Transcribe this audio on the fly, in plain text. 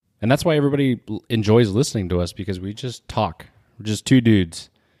And that's why everybody enjoys listening to us, because we just talk. We're just two dudes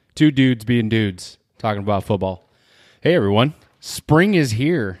being dudes talking about football. Hey, everyone. Spring is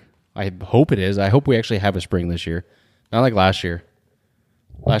here. I hope it is. I hope we actually have a spring this year. Not like last year.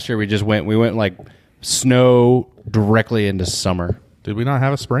 Last year we went like snow directly into summer. Did we not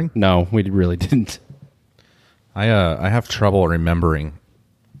have a spring? No, we really didn't. I have trouble remembering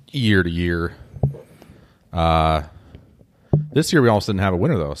year to year. This year we almost didn't have a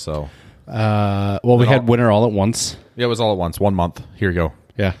winter though, so we had winter all at once. Yeah, it was all at once, 1 month. Here you go.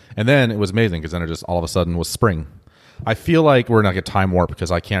 Yeah. And then it was amazing because then it just all of a sudden was spring. I feel like we're going to get time warp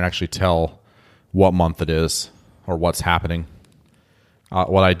because I can't actually tell what month it is or what's happening.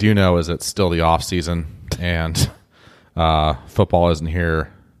 What I do know is it's still the off season and football isn't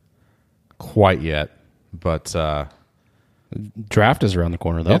here quite yet, but draft is around the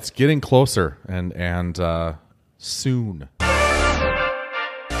corner though. It's getting closer and soon.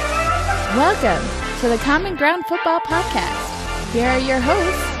 Welcome to the Common Ground Football Podcast. Here are your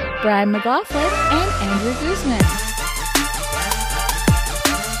hosts, Brian McLaughlin and Andrew Guzman.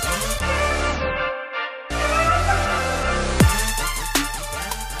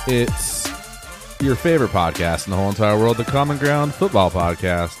 It's your favorite podcast in the whole entire world, the Common Ground Football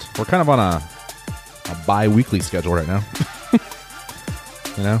Podcast. We're kind of on a bi-weekly schedule right now.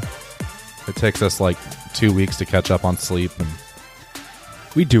 You know? It takes us like 2 weeks to catch up on sleep and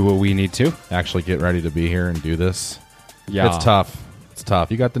we do what we need to. Actually get ready to be here and do this. Yeah. It's tough. It's tough.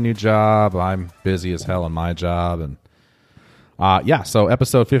 You got the new job. I'm busy as hell in my job. And so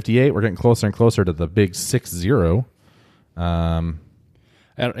episode 58, we're getting closer and closer to the big 6-0.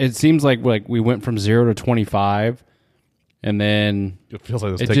 It seems like we went from 0 to 25, and then it feels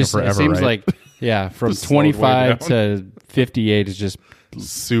like it's taking forever. It seems right? like from 25 to 58 is just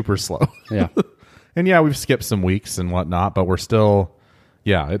super slow. Yeah, and we've skipped some weeks and whatnot, but we're still.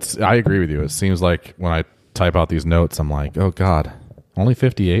 Yeah, I agree with you. It seems like when I type out these notes, I'm like, oh God, only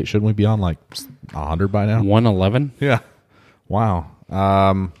 58. Shouldn't we be on like 100 by now? 111. Yeah. Wow.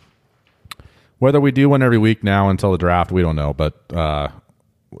 Whether we do one every week now until the draft, we don't know, but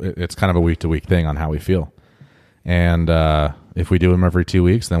it's kind of a week-to-week thing on how we feel. And if we do them every 2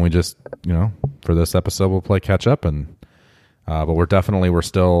 weeks, then we just, for this episode, we'll play catch-up. But we're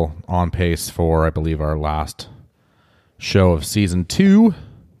still on pace for, I believe, our last show of season 2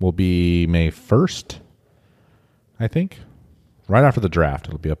 will be May 1st, I think. Right after the draft.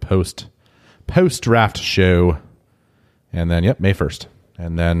 It'll be a post-draft show. And then, May 1st.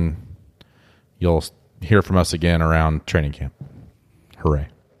 And then you'll hear from us again around training camp. Hooray.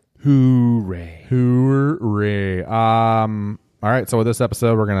 Hooray. Hooray. All right, so with this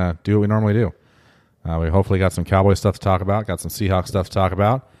episode, we're going to do what we normally do. We hopefully got some Cowboy stuff to talk about, got some Seahawks stuff to talk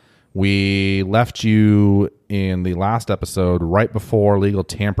about. We left you in the last episode right before legal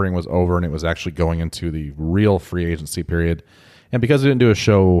tampering was over and it was actually going into the real free agency period. And because we didn't do a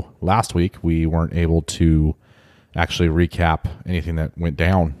show last week, we weren't able to actually recap anything that went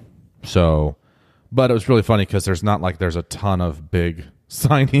down. But it was really funny because there's not like there's a ton of big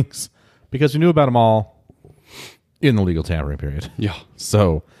signings because we knew about them all in the legal tampering period. Yeah.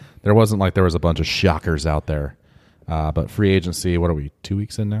 So there wasn't like there was a bunch of shockers out there. But free agency, what are we, 2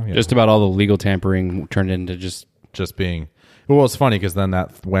 weeks in now? Yeah. Just about all the legal tampering turned into just being... Well, it's funny because then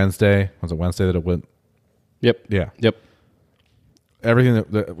that Wednesday, was it Wednesday that it went? Yep. Yeah. Yep. Everything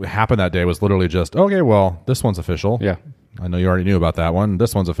that happened that day was literally just, okay, well, this one's official. Yeah. I know you already knew about that one.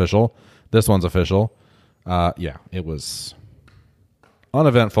 This one's official. This one's official. It was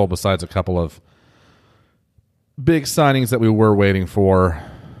uneventful besides a couple of big signings that we were waiting for,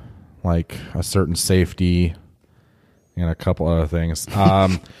 like a certain safety and a couple other things.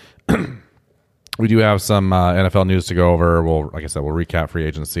 We do have some NFL news to go over. Like I said, we'll recap free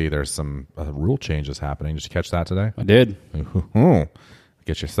agency. There's some rule changes happening. Did you catch that today? I did.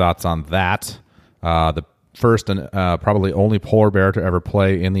 Get your thoughts on that. The first and probably only polar bear to ever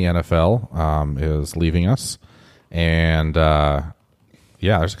play in the NFL is leaving us. And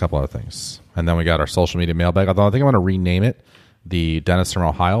there's a couple other things. And then we got our social media mailbag. Although I think I'm going to rename it the Dennis from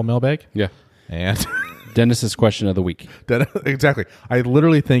Ohio mailbag. Yeah. And Dennis's question of the week. Exactly. I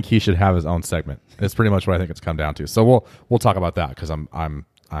literally think he should have his own segment. It's pretty much what I think it's come down to. So we'll talk about that because I'm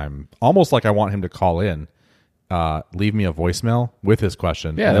almost like I want him to call in, leave me a voicemail with his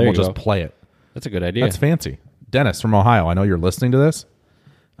question, and then we'll just play it. That's a good idea. That's fancy. Dennis from Ohio, I know you're listening to this,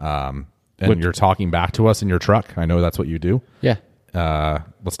 and you're talking back to us in your truck. I know that's what you do. Yeah.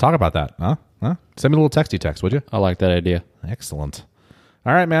 Let's talk about that. Huh? Send me a little texty text, would you? I like that idea. Excellent.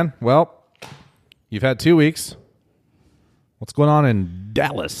 All right, man. Well, you've had 2 weeks. What's going on in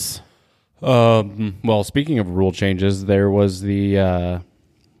Dallas? Well, speaking of rule changes, there was the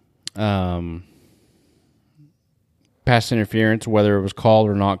pass interference, whether it was called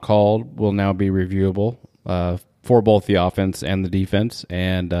or not called, will now be reviewable for both the offense and the defense.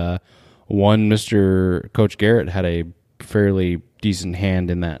 And one Mr. Coach Garrett had a fairly decent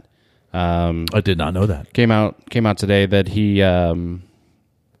hand in that. I did not know that. Came out today that he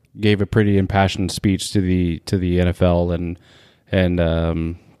gave a pretty impassioned speech to the NFL and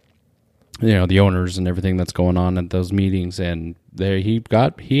the owners and everything that's going on at those meetings, and there he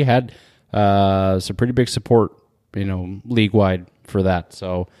had some pretty big support, league wide for that.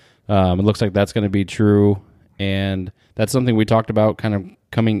 So it looks like that's going to be true, and that's something we talked about kind of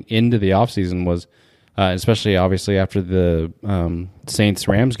coming into the offseason was, especially obviously after the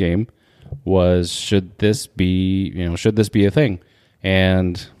Saints-Rams game, was should this be a thing?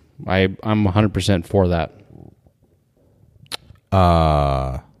 And I'm 100% for that.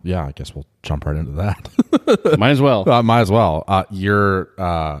 Yeah, I guess we'll jump right into that. Might as well. Might as well.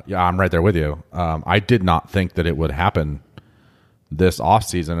 I'm right there with you. I did not think that it would happen this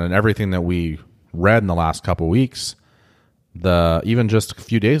offseason, and everything that we read in the last couple weeks, even just a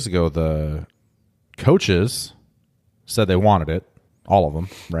few days ago, the coaches said they wanted it, all of them,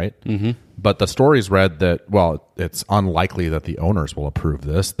 right? Mm-hmm. But the stories read that, well, it's unlikely that the owners will approve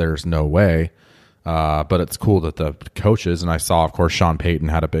this. There's no way. But it's cool that the coaches, and I saw, of course, Sean Payton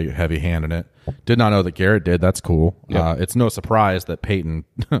had a big, heavy hand in it. Did not know that Garrett did. That's cool. Yep. It's no surprise that Payton,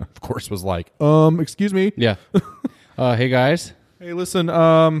 of course, was like, excuse me. Yeah. Hey, guys. Hey, listen,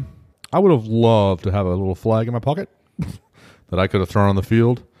 I would have loved to have a little flag in my pocket that I could have thrown on the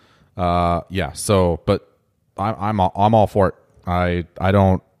field. Yeah, so, but I'm all for it. I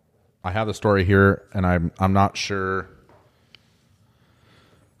have the story here, and I'm not sure.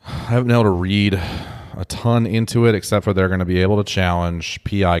 I haven't been able to read a ton into it, except for they're going to be able to challenge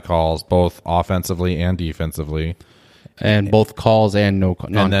PI calls both offensively and defensively, and both calls and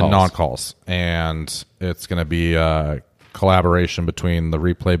non-calls. And then non-calls. And it's going to be a collaboration between the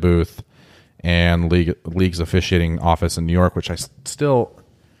replay booth and league's officiating office in New York, which I still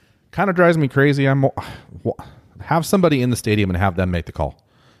kind of drives me crazy. Have somebody in the stadium and have them make the call.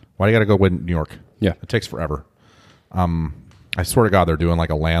 Why do you got to go with New York? Yeah, it takes forever. I swear to God, they're doing like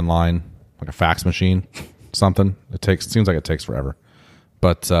a landline, like a fax machine, something. Seems like it takes forever.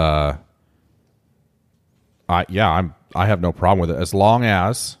 But I have no problem with it as long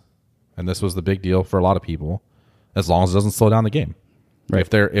as, and this was the big deal for a lot of people, as long as it doesn't slow down the game.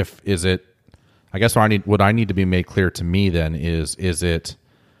 Right. I guess what I need to be made clear to me then is it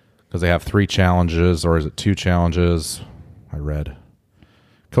because they have 3 challenges or is it 2 challenges? I read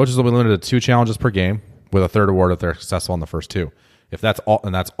coaches will be limited to 2 challenges per game, with a third award if they're successful in the first 2. If that's all,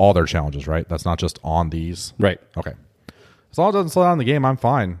 and that's all their challenges, right? That's not just on these. Right. Okay. As long as it doesn't slow down the game, I'm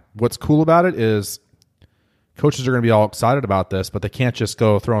fine. What's cool about it is coaches are going to be all excited about this, but they can't just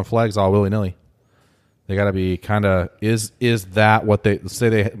go throwing flags all willy-nilly. They got to be kind of, is that what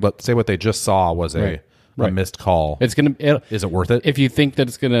say what they just saw was a missed call. Is it worth it? If you think that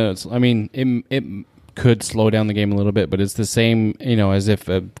it's going to, I mean, it could slow down the game a little bit, but it's the same, as if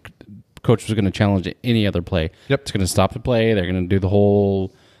a coach was going to challenge any other play. Yep. It's going to stop the play. They're going to do the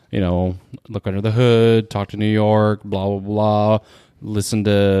whole, look under the hood, talk to New York, blah, blah, blah, listen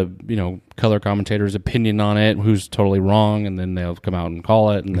to, color commentators' opinion on it, who's totally wrong, and then they'll come out and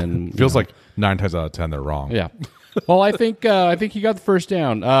call it, and then... Feels like 9 times out of 10 they're wrong. Yeah. Well, I think he got the first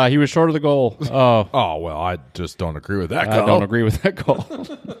down. He was short of the goal. Oh, well, I just don't agree with that call. I don't agree with that call.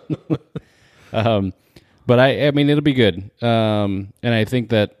 But I mean, it'll be good. And I think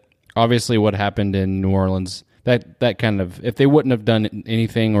that obviously what happened in New Orleans, that kind of, if they wouldn't have done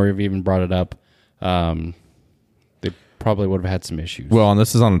anything or have even brought it up, they probably would have had some issues. Well, and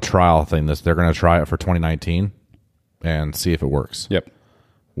this is on a trial thing. They're going to try it for 2019 and see if it works. Yep.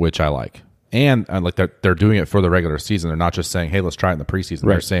 Which I like. And like they're doing it for the regular season. They're not just saying, hey, let's try it in the preseason.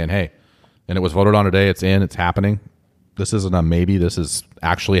 Right. They're saying, hey, and it was voted on today. It's in. It's happening. This isn't a maybe. This is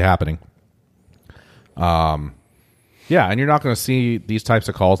actually happening. Yeah, and you're not going to see these types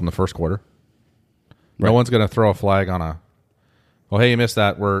of calls in the first quarter. Right. No one's going to throw a flag on hey, you missed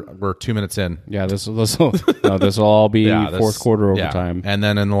that. We're 2 minutes in. Yeah, this will all be fourth quarter overtime. Yeah. And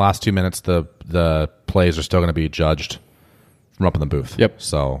then in the last 2 minutes, the plays are still going to be judged from up in the booth. Yep.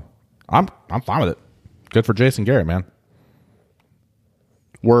 So I'm fine with it. Good for Jason Garrett, man.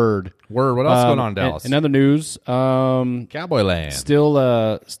 Word. What else is going on in Dallas? In other news, Cowboy Land. Still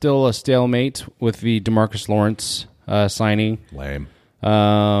a stalemate with the DeMarcus Lawrence signing. Lame.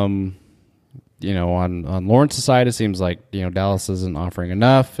 On Lawrence's side, it seems like Dallas isn't offering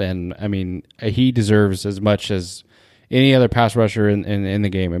enough, and I mean he deserves as much as any other pass rusher in the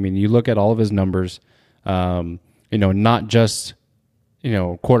game. I mean, you look at all of his numbers. Not just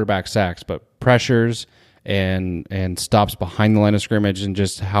quarterback sacks, but pressures and stops behind the line of scrimmage, and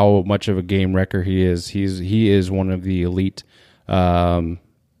just how much of a game wrecker he is. He is one of the elite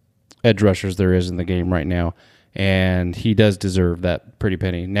edge rushers there is in the game right now, and he does deserve that pretty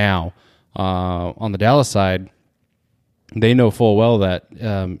penny. Now, on the Dallas side, they know full well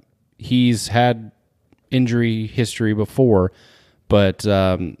that he's had injury history before, but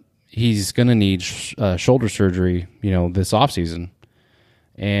he's going to need shoulder surgery, this offseason.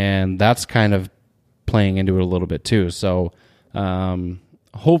 And that's kind of playing into it a little bit too. So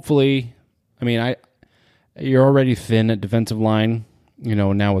hopefully, you're already thin at defensive line,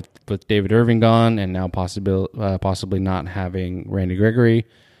 now with David Irving gone, and now possibly not having Randy Gregory.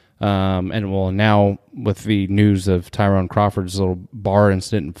 Now with the news of Tyrone Crawford's little bar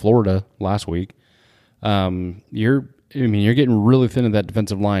incident in Florida last week, you're getting really thin at that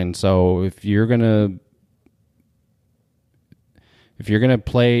defensive line. So if you're gonna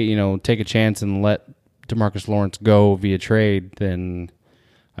play, take a chance and let DeMarcus Lawrence go via trade, then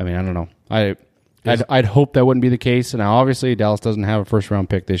I don't know. I'd hope that wouldn't be the case. And now obviously Dallas doesn't have a first round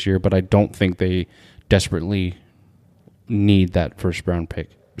pick this year, but I don't think they desperately need that first round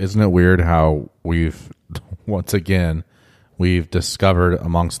pick. Isn't it weird how we've discovered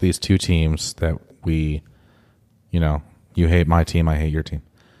amongst these two teams that we, you hate my team, I hate your team,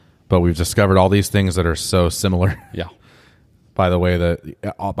 but we've discovered all these things that are so similar. Yeah. By the way,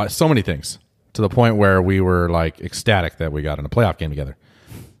 by so many things, to the point where we were like ecstatic that we got in a playoff game together.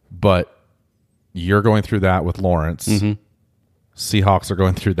 But you're going through that with Lawrence. Mm-hmm. Seahawks are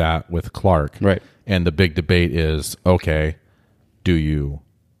going through that with Clark. Right. And the big debate is, okay, do you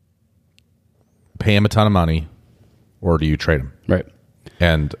pay him a ton of money or do you trade him? Right.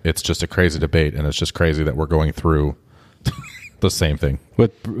 And it's just a crazy debate, and it's just crazy that we're going through the same thing.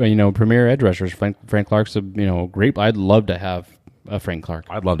 With, premier edge rushers, Frank Clark's a, great. I'd love to have a Frank Clark.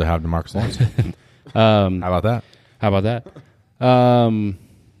 I'd love to have DeMarcus Lawrence. How about that?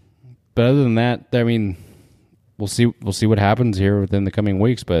 But other than that, we'll see what happens here within the coming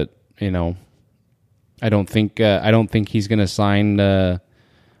weeks. But I don't think he's going to sign. I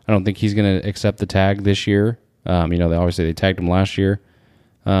don't think he's going to accept the tag this year. They tagged him last year.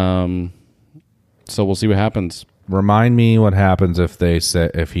 So we'll see what happens. Remind me what happens if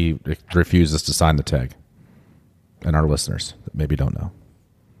he refuses to sign the tag, and our listeners that maybe don't know.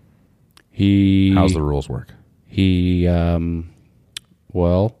 How's the rules work?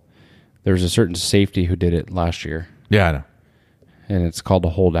 There's a certain safety who did it last year. Yeah, I know. And it's called a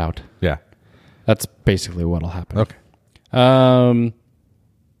holdout. Yeah. That's basically what'll happen. Okay.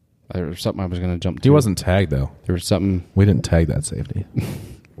 There was something I was going to jump to. He wasn't tagged, though. There was something. We didn't tag that safety.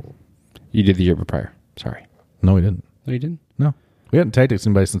 You did the year prior. Sorry. No, we didn't. No, you didn't? No. We hadn't tagged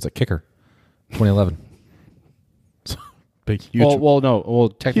anybody since a kicker. 2011. Big,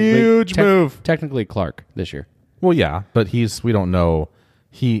 huge. Technically. Huge move. Technically Clark this year. Well, yeah, but we don't know.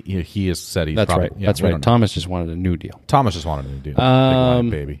 He has said he's That's probably. right. Yeah, That's right. Thomas just wanted a new deal. Big line,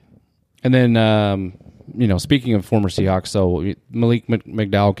 baby. And then, speaking of former Seahawks, so Malik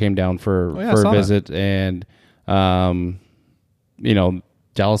McDowell came down for a visit, and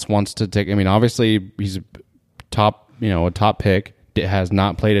Dallas wants to take. Obviously he's a top pick. Has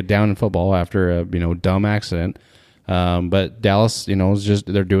not played it down in football after a dumb accident. But Dallas,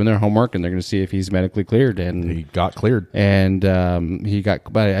 they're doing their homework and they're going to see if he's medically cleared. And he got cleared, and I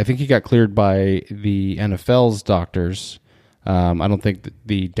think he got cleared by the NFL's doctors. I don't think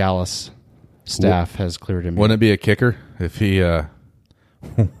the Dallas staff has cleared him. Wouldn't it be a kicker if he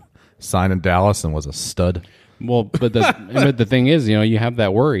signed in Dallas and was a stud? Well, but the thing is, you have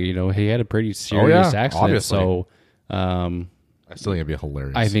that worry. He had a pretty serious accident. Obviously. So I still think it'd be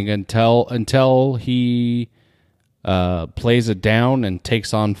hilarious. I think until he plays it down and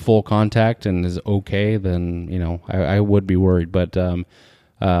takes on full contact and is okay, then I would be worried. But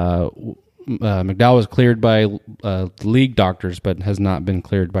McDowell was cleared by league doctors, but has not been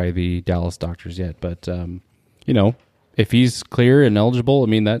cleared by the Dallas doctors yet. But if he's clear and eligible,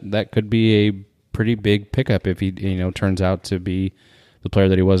 that could be a pretty big pickup if he turns out to be the player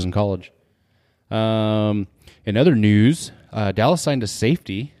that he was in college. In other news, Dallas signed a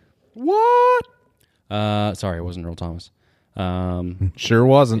safety. What? Sorry, it wasn't Earl Thomas. Sure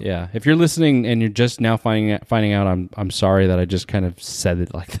wasn't. Yeah, if you're listening and you're just now finding out, I'm sorry that I just kind of said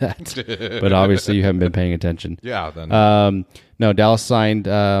it like that. But obviously you haven't been paying attention. Yeah. Then. No, Dallas signed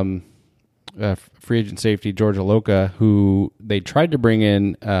free agent safety George Aloka, who they tried to bring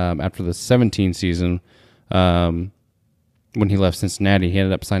in after the 2017 season. When he left Cincinnati, he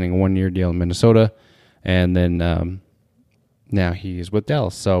ended up signing a 1-year deal in Minnesota, and then now he is with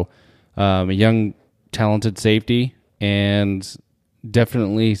Dallas. So a young, talented safety. And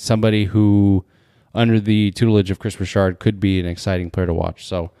definitely somebody who, under the tutelage of Chris Richard, could be an exciting player to watch.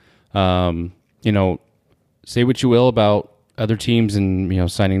 So, say what you will about other teams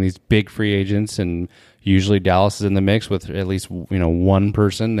and signing these big free agents, and usually Dallas is in the mix with at least one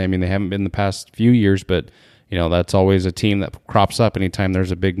person. I mean, they haven't been the past few years, but that's always a team that crops up anytime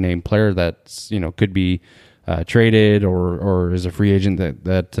there's a big name player that's could be traded or is a free agent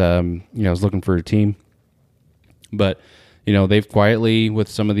that is looking for a team. But they've quietly, with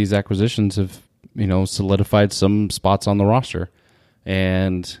some of these acquisitions, have solidified some spots on the roster.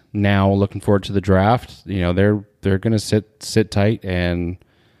 And now, looking forward to the draft, they're going to sit tight and,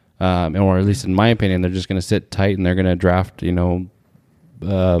 or at least in my opinion, they're just going to sit tight and they're going to draft,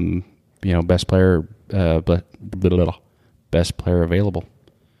 best player, best player available.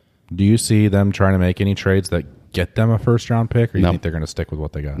 Do you see them trying to make any trades that get them a first round pick, or you think they're going to stick with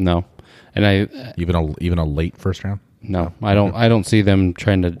what they got? No, and even a late first round. No, I don't see them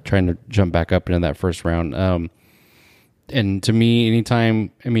trying to jump back up into that first round. And to me,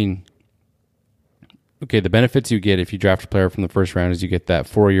 anytime, the benefits you get if you draft a player from the first round is you get that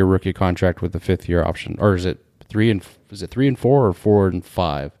 4-year rookie contract with a 5th-year option, or is it 3 and 4 or 4 and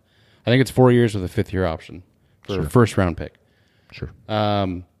 5? I think it's 4 years with a 5th-year option for a first round pick. Sure.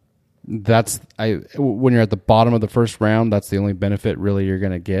 When you're at the bottom of the first round, that's the only benefit really you're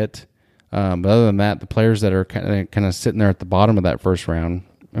going to get. But other than that, the players that are kind of sitting there at the bottom of that first round,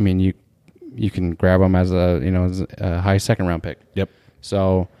 you can grab them as a high second round pick. Yep.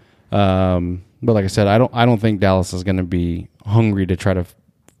 So, but like I said, I don't think Dallas is going to be hungry to try to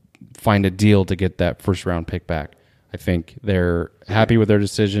find a deal to get that first round pick back. I think they're happy with their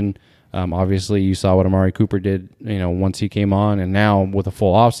decision. Obviously, you saw what Amari Cooper did, once he came on, and now with a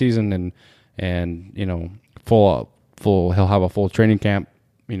full off season and full he'll have a full training camp,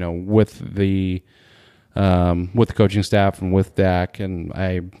 with the coaching staff and with Dak, and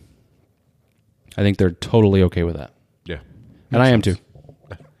I think they're totally okay with that. Yeah. And I am too.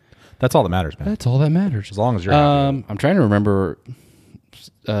 That's all that matters, man. That's all that matters. As long as you're happy. I'm trying to remember.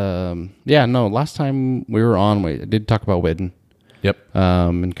 Last time we were on, I did talk about Witten. Yep.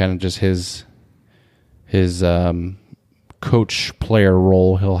 And kind of just his coach player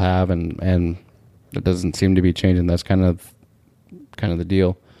role he'll have, and it doesn't seem to be changing. That's kind of the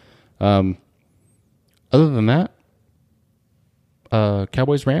deal. Other than that,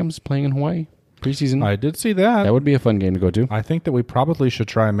 Cowboys Rams playing in Hawaii preseason. I did see that. That would be a fun game to go to. I think that we probably should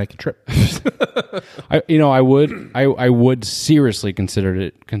try and make a trip. I would seriously consider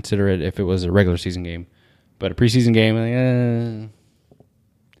it if it was a regular season game, but a preseason game.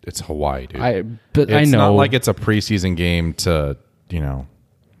 It's Hawaii, dude. I know. It's not like it's a preseason game to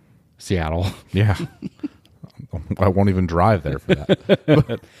Seattle. Yeah. I won't even drive there for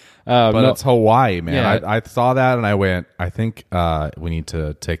that. But it's Hawaii, man. Yeah. I saw that and I went, I think we need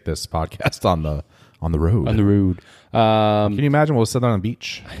to take this podcast on the road. On the road. Can you imagine we'll sit on the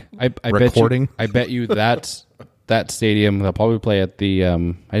beach I recording? Bet you that stadium, they'll probably play at the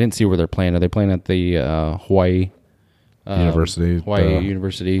I didn't see where they're playing. Are they playing at the Hawaii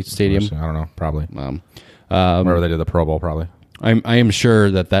University Stadium? I don't know. Probably. Wherever they did the Pro Bowl, probably. I am sure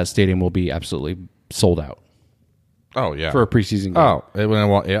that stadium will be absolutely sold out. Oh, yeah. For a preseason game. Oh,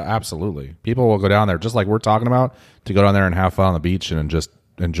 yeah, absolutely. People will go down there, just like we're talking about, to go down there and have fun on the beach and just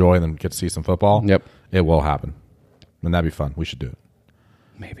enjoy and then get to see some football. Yep. It will happen. And that'd be fun. We should do it.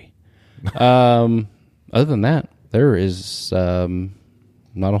 Maybe. Other than that, there is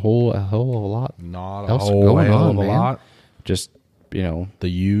not a whole lot. Not a else whole going hell on, of a man. lot. Just, The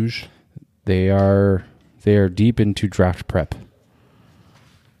huge. they are deep into draft prep.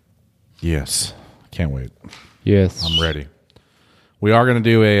 Yes. Can't wait. Yes. I'm ready. We are going to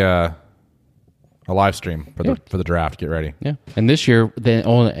do a live stream for the draft. Get ready. Yeah. And this year, I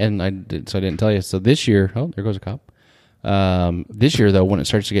didn't tell you. So this year, there goes a cop. This year, though, when it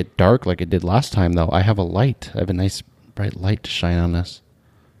starts to get dark like it did last time, though, I have a light. I have a nice bright light to shine on us.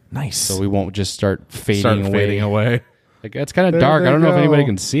 Nice. So we won't just start fading away. Like, it's kind of There dark. they I don't know if go. anybody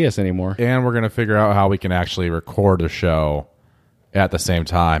can see us anymore. And we're going to figure out how we can actually record a show at the same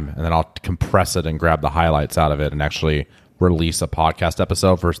time, and then I'll compress it and grab the highlights out of it and actually release a podcast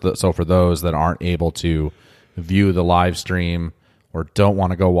episode. So for those that aren't able to view the live stream or don't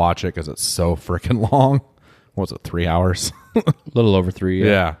want to go watch it because it's so freaking long. What was it, 3 hours? A little over 3.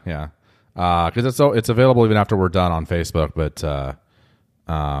 Yeah. Because it's available even after we're done on Facebook. But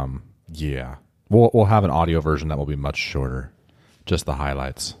yeah, we'll have an audio version that will be much shorter, just the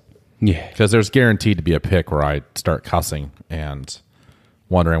highlights. Yeah. Because there's guaranteed to be a pick where I start cussing and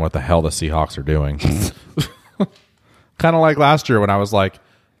wondering what the hell the Seahawks are doing. Kind of like last year when I was like,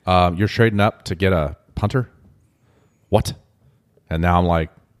 you're trading up to get a punter? What? And now I'm like,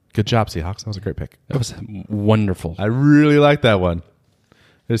 good job, Seahawks. That was a great pick. That was wonderful. I really like that one.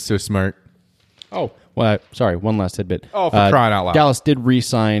 It's so smart. Oh, well, sorry. One last tidbit. Oh, for crying out loud. Dallas did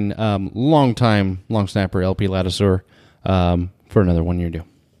re-sign long snapper LP Ladouceur for another 1 year deal.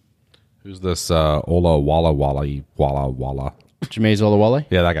 Who's this Ola Walla Walla Walla Walla? Jameis Olawale?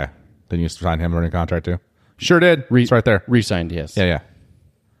 Yeah, that guy. Didn't you sign him under contract too? Sure did. It's right there. Re-signed, yes. Yeah.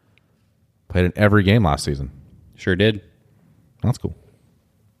 Played in every game last season. Sure did. That's cool.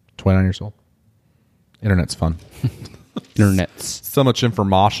 29 years old. Internet's fun. Internets. So much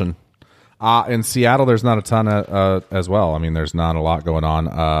information. In Seattle, there's not a ton as well. I mean, there's not a lot going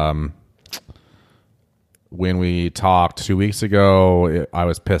on. When we talked 2 weeks ago, I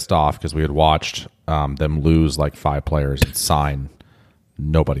was pissed off because we had watched them lose like 5 players and sign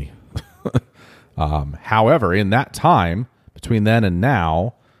nobody. However, in that time, between then and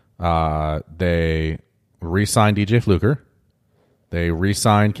now, they re-signed DJ Fluker. They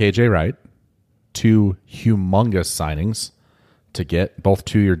re-signed KJ Wright. 2 humongous signings to get both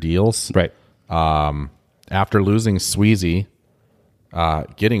 2-year deals. Right. After losing Sweezy,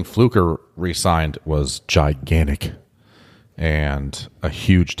 getting Fluker re-signed was gigantic and a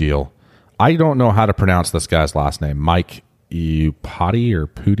huge deal. I don't know how to pronounce this guy's last name. Mike Iupati or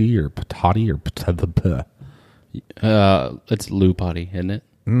Pooty or Patati or Patata. It's Lupati, isn't it?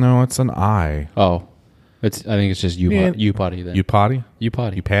 No, it's an I. Oh. I think it's just Upati then. Upati?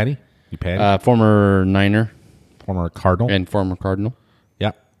 Upati. Upati? Upati? Former Niner Former Cardinal? and former Cardinal.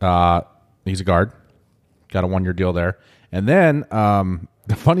 Yeah. He's a guard. Got a 1-year deal there. And then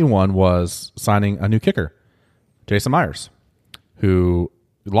the funny one was signing a new kicker, Jason Myers, who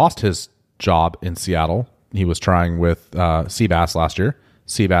lost his job in Seattle. He was trying with Seabass last year.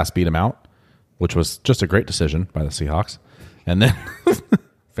 Seabass beat him out, which was just a great decision by the Seahawks. And then,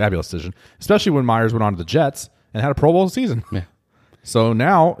 fabulous decision, especially when Myers went on to the Jets and had a Pro Bowl season. Yeah. So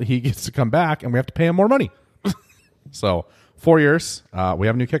now he gets to come back and we have to pay him more money. So 4 years, we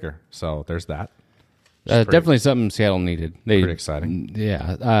have a new kicker. So there's that. Definitely something Seattle needed. Pretty exciting.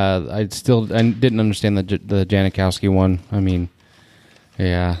 Yeah. I didn't understand the Janikowski one. I mean,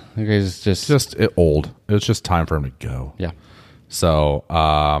 yeah. The guy's just Old. It was just time for him to go. Yeah. So,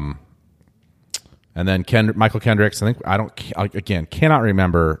 and then Michael Kendricks, cannot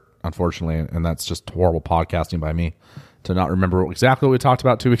remember, unfortunately, and that's just horrible podcasting by me to not remember exactly what we talked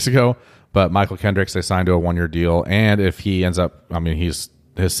about 2 weeks ago. But Michael Kendricks, they signed to a 1-year deal, and if he ends up, his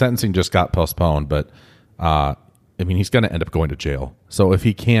sentencing just got postponed, but he's going to end up going to jail. So if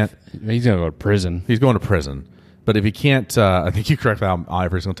he can't, he's going to go to prison. He's going to prison. But if he can't, I think you correct me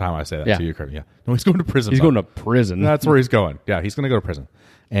every single time I say that to you. Yeah. No, he's going to prison. He's going to prison. That's where he's going. Yeah, he's going to go to prison.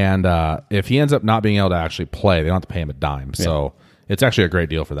 And if he ends up not being able to actually play, they don't have to pay him a dime. Yeah. So it's actually a great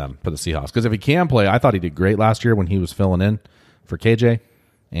deal for them, for the Seahawks. Because if he can play, I thought he did great last year when he was filling in for KJ.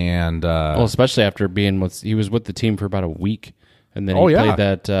 And especially after he was with the team for about a week, and then he played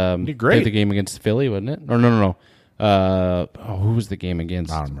that. He great. Played the game against Philly, wasn't it? Or no. Who was the game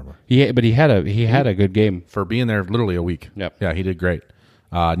against? I don't remember. He had a good game for being there literally a week. Yep. Yeah, he did great.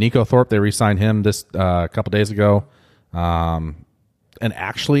 Nico Thorpe, they re-signed him this couple days ago. And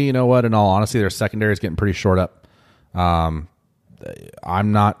actually, you know what? In all honesty, their secondary is getting pretty short up. I'm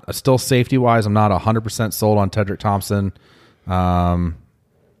not still safety wise. I'm not 100% sold on Tedrick Thompson.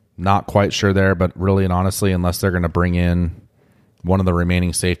 Not quite sure there, but really and honestly, unless they're going to bring in one of the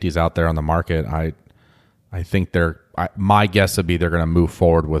remaining safeties out there on the market, I think my guess would be they're going to move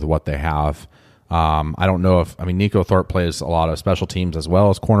forward with what they have. I don't know Nico Thorpe plays a lot of special teams as well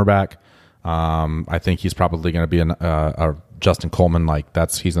as cornerback. I think he's probably going to be a Justin Coleman.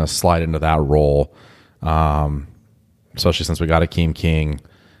 He's going to slide into that role. Especially since we got Akeem King,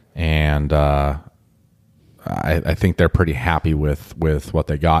 and I think they're pretty happy with what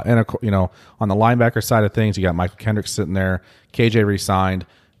they got. And on the linebacker side of things, you got Michael Kendricks sitting there. KJ re-signed.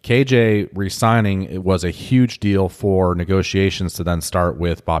 KJ re-signing, it was a huge deal for negotiations to then start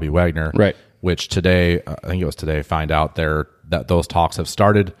with Bobby Wagner, right? Which today, I think it was today, find out that those talks have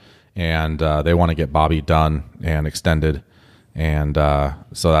started, and they want to get Bobby done and extended, and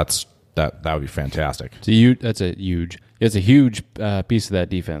so that would be fantastic. It's a huge piece of that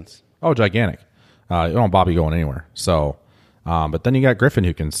defense. Oh, gigantic! You don't want Bobby going anywhere. So, but then you got Griffin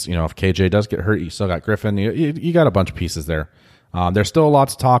who can, if KJ does get hurt, you still got Griffin. You got a bunch of pieces there. There's still a lot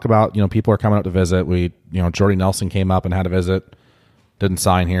to talk about. People are coming up to visit. Jordy Nelson came up and had a visit. Didn't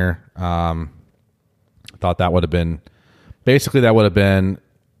sign here. Thought that would have been,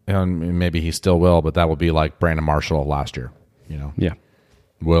 and maybe he still will, but that would be like Brandon Marshall of last year. Yeah.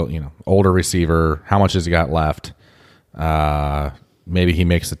 Well, older receiver. How much has he got left? Maybe he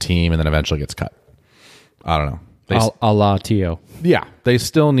makes the team and then eventually gets cut. I don't know. A la Tio. Yeah, they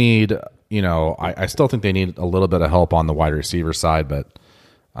still need, I still think they need a little bit of help on the wide receiver side, but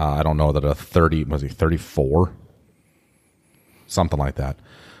I don't know that a 34? Something like that.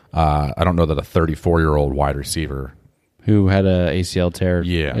 I don't know that a 34-year-old wide receiver Who had a ACL tear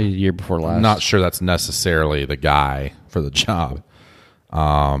Yeah. a year before last. I'm not sure that's necessarily the guy for the job.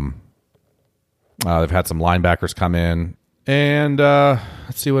 They've had some linebackers come in. And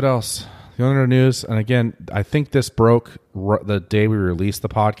let's see what else. The other news, and again, I think this broke the day we released the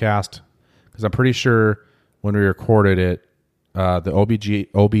podcast, because I'm pretty sure when we recorded it, the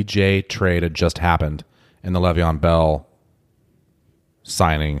OBJ trade had just happened, and the Le'Veon Bell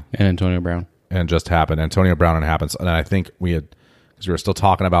signing And Antonio Brown. and just happened. Antonio Brown and happens, and I think we had, because we were still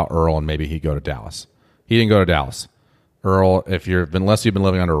talking about Earl and maybe he'd go to Dallas. He didn't go to Dallas. Earl, unless you've been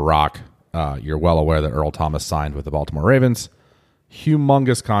living under a rock, you're well aware that Earl Thomas signed with the Baltimore Ravens.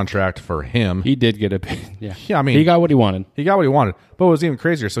 Humongous contract for him. He did get a yeah. Yeah, I mean, he got what he wanted. He got what he wanted. But it was even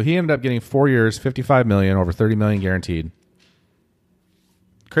crazier. So he ended up getting 4 years, $55 million, over $30 million guaranteed.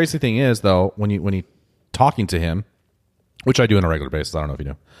 Crazy thing is, though, when you talking to him, which I do on a regular basis, I don't know if you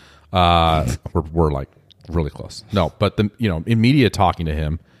know, we're like really close. No, but in media talking to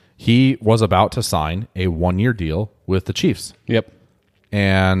him, he was about to sign a 1-year deal with the Chiefs. Yep.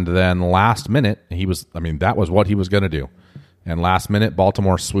 And then last minute, that was what he was going to do. And last minute,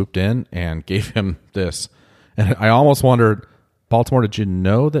 Baltimore swooped in and gave him this. And I almost wondered, Baltimore, did you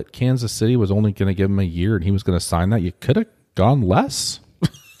know that Kansas City was only going to give him a year and he was going to sign that? You could have gone less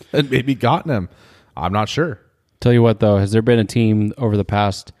and maybe gotten him. I'm not sure. Tell you what, though, has there been a team over the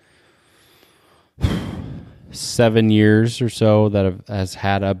past 7 years or so that has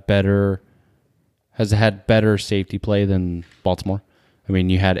had better safety play than Baltimore? I mean,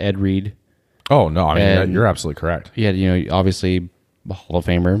 you had Ed Reed. Oh, no, you're absolutely correct. You had, obviously a Hall of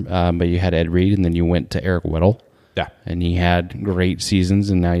Famer, but you had Ed Reed, and then you went to Eric Weddle. Yeah. And he had great seasons,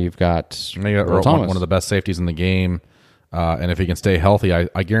 and now you've got Earl Thomas, one of the best safeties in the game. And if he can stay healthy,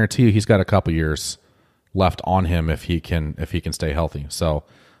 I guarantee you he's got a couple years left on him if he can stay healthy. So,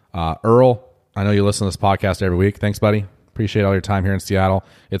 Earl, I know you listen to this podcast every week. Thanks, buddy. Appreciate all your time here in Seattle.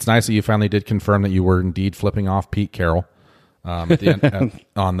 It's nice that you finally did confirm that you were indeed flipping off Pete Carroll at the end,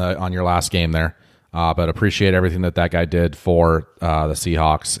 on your last game there. But appreciate everything that guy did for the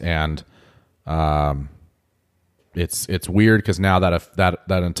Seahawks, and it's weird because now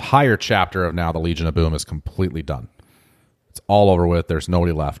that entire chapter of now the Legion of Boom is completely done. It's all over with. There's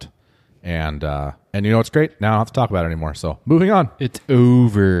nobody left, and you know what's great? Now I don't have to talk about it anymore. So moving on. It's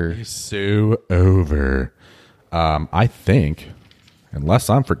over. It's so over. I think, unless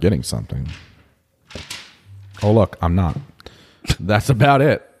I'm forgetting something. Oh look, I'm not. That's about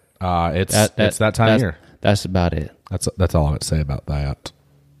it. It's that time of year. That's about it. That's all I would say about that,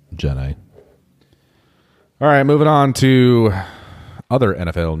 Jenny. All right, moving on to other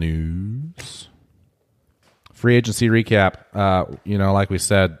NFL news. Free agency recap. Like we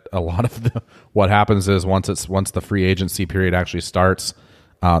said, a lot of what happens is once the free agency period actually starts,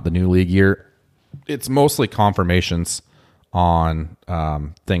 the new league year, it's mostly confirmations on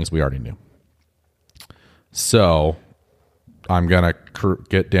things we already knew. So I'm gonna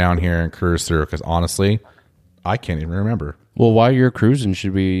get down here and cruise through because honestly, I can't even remember. Well, while you're cruising,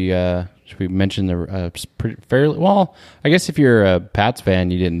 should we mention the fairly well? I guess if you're a Pats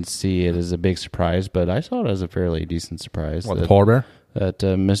fan, you didn't see it as a big surprise, but I saw it as a fairly decent surprise. What, the polar bear? That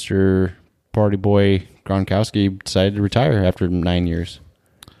Mr. Party Boy Gronkowski decided to retire after 9 years.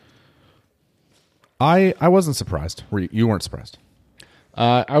 I wasn't surprised. You weren't surprised?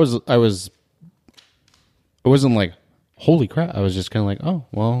 I wasn't like, holy crap. I was just kind of like, oh,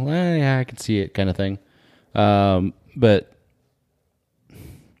 well, yeah, I can see it kind of thing. But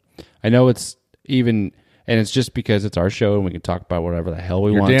I know it's even, and it's just because it's our show and we can talk about whatever the hell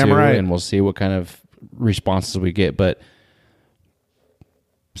we want to, right. and we'll see what kind of responses we get. But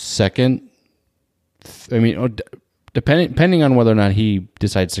second, depending on whether or not he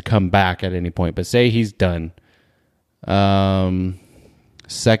decides to come back at any point, but say he's done.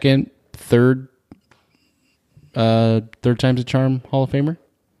 Second, third time's a charm Hall of Famer.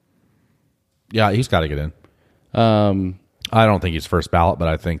 Yeah, he's got to get in. I don't think he's first ballot, but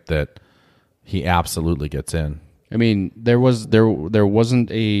I think that he absolutely gets in. I mean, there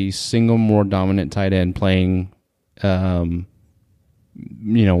wasn't a single more dominant tight end playing. When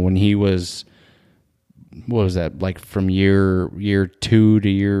he was, what was that, like from year 2 to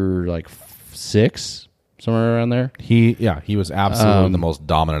year like 6, somewhere around there. He was absolutely the most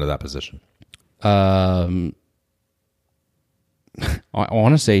dominant of that position. I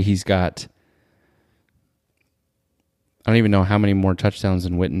want to say he's got, I don't even know how many more touchdowns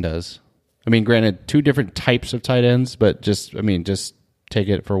than Witten does. I mean, granted, two different types of tight ends, but just take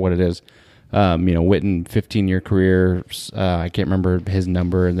it for what it is. Witten, 15-year career. I can't remember his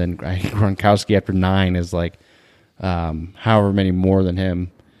number, and then Gronkowski after 9 is like however many more than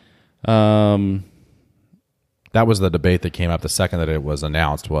him. That was the debate that came up the second that it was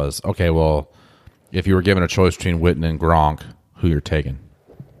announced was, okay, well, if you were given a choice between Witten and Gronk, who you're taking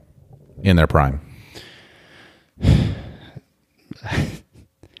in their prime?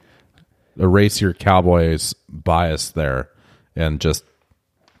 Erase your Cowboys bias there and just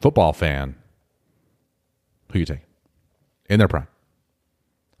football fan. Who you take in their prime?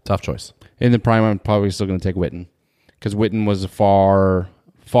 Tough choice. In the prime, I'm probably still going to take Witten because Witten was a far,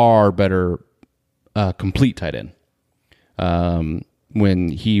 far better complete tight end. When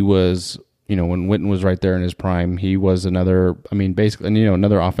he was, when Witten was right there in his prime, he was another, basically,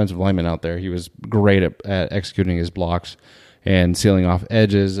 another offensive lineman out there. He was great at executing his blocks and sealing off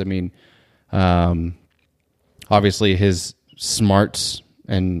edges. Obviously his smarts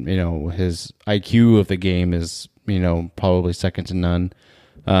and, his IQ of the game is, probably second to none.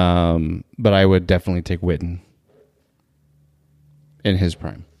 But I would definitely take Witten in his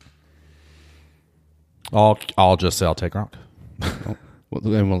prime. I'll just say I'll take Gronk. Well,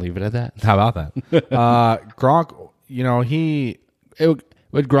 then we'll leave it at that. How about that? Gronk, Gronk.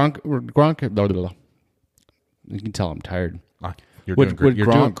 Blah, blah, blah. You can tell I'm tired. You're doing great. You're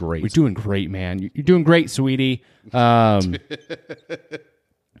doing great. We're doing great, man. You're doing great, sweetie.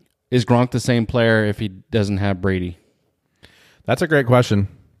 Is Gronk the same player if he doesn't have Brady? That's a great question.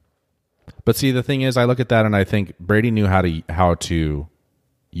 But see, the thing is, I look at that and I think Brady knew how to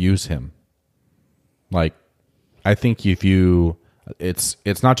use him. Like, I think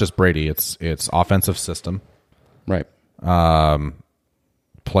it's not just Brady. It's offensive system, right?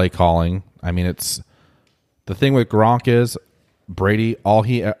 Play calling. It's the thing with Gronk is Brady. All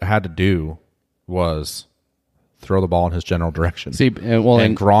he had to do was throw the ball in his general direction. See,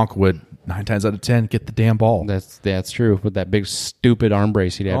 and Gronk would 9 times out of 10 get the damn ball. That's true. With that big stupid arm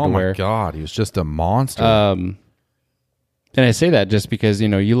brace he'd have to wear. Oh my God, he was just a monster. And I say that just because,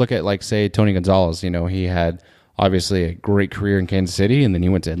 you look at, like, say, Tony Gonzalez, he had obviously a great career in Kansas City, and then he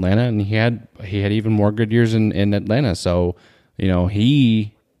went to Atlanta, and he had even more good years in Atlanta. So,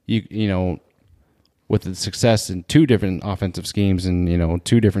 with the success in 2 different offensive schemes and,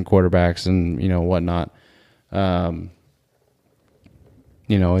 2 different quarterbacks and, whatnot,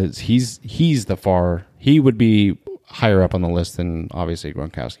 he would be higher up on the list than obviously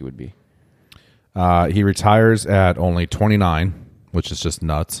Gronkowski would be. He retires at only 29, which is just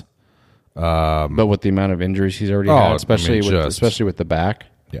nuts. But with the amount of injuries he's already had, especially with the back.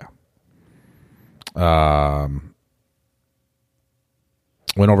 Yeah.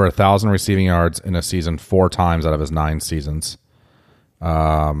 Went over 1,000 receiving yards in a season 4 times out of his 9 seasons.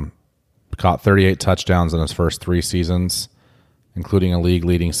 Caught 38 touchdowns in his first 3 seasons, including a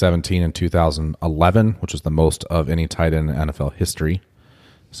league-leading 17 in 2011, which was the most of any tight end in NFL history.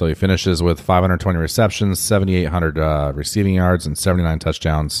 So he finishes with 520 receptions, 7,800 receiving yards, and 79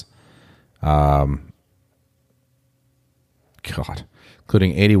 touchdowns.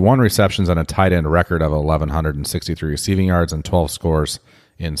 Including 81 receptions and a tight end record of 1,163 receiving yards and 12 scores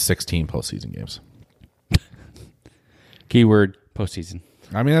in 16 postseason games. Keyword postseason.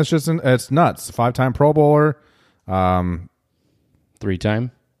 It's nuts. 5-time Pro Bowler,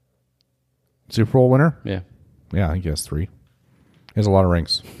 3-time Super Bowl winner. Yeah, I think he has 3. He has a lot of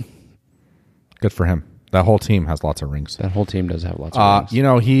rings. Good for him. That whole team has lots of rings. That whole team does have lots of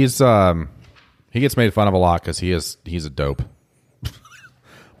rings. He gets made fun of a lot because he's a dope.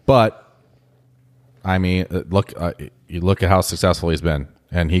 But you look at how successful he's been,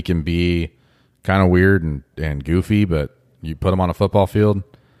 and he can be kind of weird and goofy, but you put him on a football field,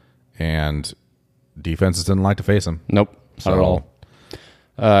 and defenses didn't like to face him. Nope, not at all.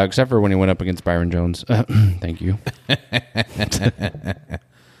 Except for when he went up against Byron Jones. Thank you.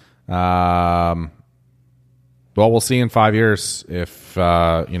 Well, we'll see in 5 years if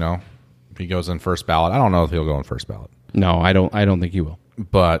if he goes in first ballot. I don't know if he'll go in first ballot. No, I don't think he will.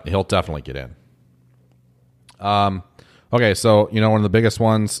 But he'll definitely get in. Okay, so one of the biggest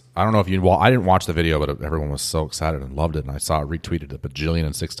ones. I don't know if I didn't watch the video, but everyone was so excited and loved it, and I saw it retweeted a bajillion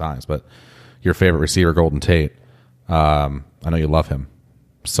and 6 times. But your favorite receiver, Golden Tate. I know you love him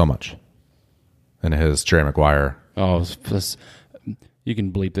so much. And his Jerry Maguire. Oh, you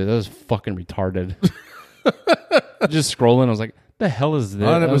can bleep it. That was fucking retarded. Just scrolling, I was like, "The hell is this?"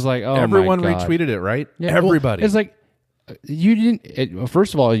 I was like, "Oh everyone my God." retweeted it, right? Yeah, everybody. Well, it's like you didn't.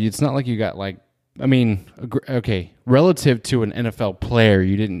 First of all, it's not like you got okay, relative to an NFL player,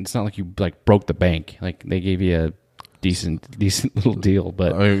 you didn't. It's not like you broke the bank. Like they gave you decent little deal.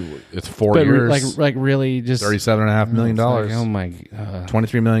 But I mean, it's 4 but years, like really just $37.5 million. like, oh my,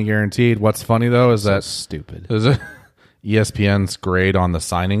 $23 million guaranteed. What's funny though is so that stupid. ESPN's grade on the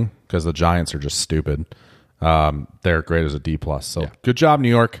signing, because the Giants are just stupid. Their grade is a D+. So good job, New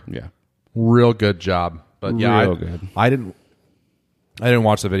York. Yeah, Real good job. But yeah, Real good. I didn't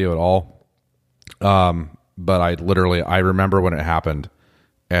watch the video at all. But I remember when it happened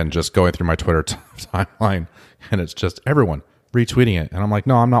and just going through my Twitter timeline, and it's just everyone retweeting it. And I'm like,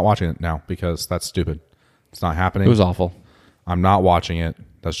 no, I'm not watching it now because that's stupid. It's not happening. It was awful. I'm not watching it.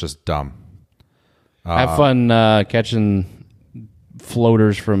 That's just dumb. Have fun catching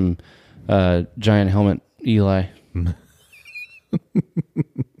floaters from giant helmet Eli.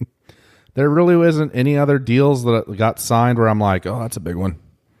 There really isn't any other deals that got signed where I'm like, oh, that's a big one.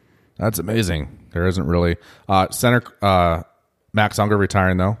 That's amazing. There isn't really. Center Max Unger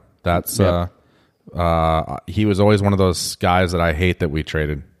retiring though. That's he was always one of those guys that I hate that we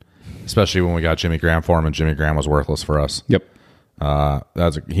traded, especially when we got Jimmy Graham for him, and Jimmy Graham was worthless for us. Yep.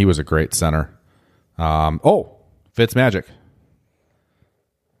 He was a great center. Fitzmagic.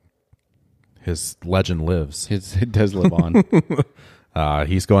 His legend lives. It does live on.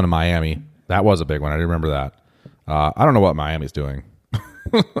 He's going to Miami. That was a big one. I remember that. I don't know what Miami's doing.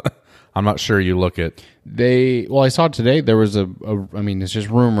 I'm not sure. You look at I saw today there was I mean, it's just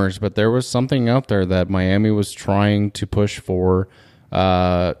rumors, but there was something out there that Miami was trying to push for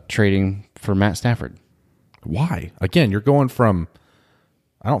trading for Matt Stafford. Why? Again, you're going from.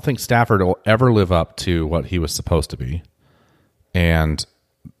 I don't think Stafford will ever live up to what he was supposed to be, and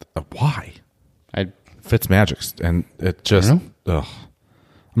why? Fitzmagic, and it just. I'm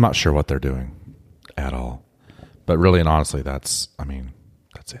not sure what they're doing at all, but really and honestly, that's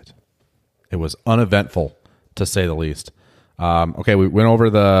it. It was uneventful, to say the least. Okay, we went over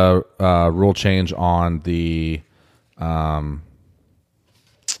the rule change on the PI.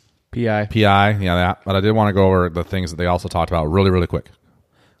 PI, yeah, that. But I did want to go over the things that they also talked about really, really quick.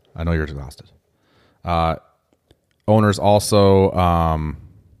 I know you're exhausted. Owners also,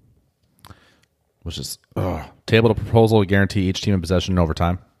 tabled a proposal to guarantee each team in possession in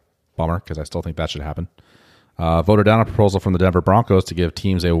overtime. Bummer, because I still think that should happen. Voted down a proposal from the Denver Broncos to give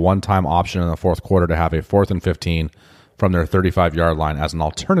teams a one-time option in the fourth quarter to have a 4th and 15 from their 35-yard line as an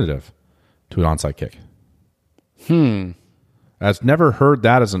alternative to an onside kick. I've never heard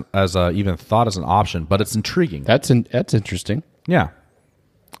that even thought as an option, but it's intriguing. That's interesting. Yeah.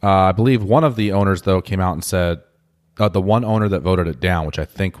 I believe one of the owners, though, came out and said, the one owner that voted it down, which I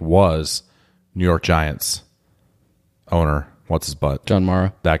think was New York Giants owner, what's his butt? John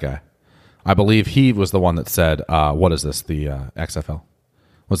Mara. That guy. I believe he was the one that said, what is this, the XFL?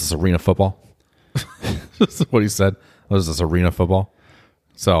 Was this arena football? This is what he said. What is this, arena football?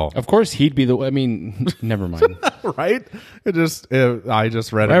 So, of course, he'd be never mind. Right? I just read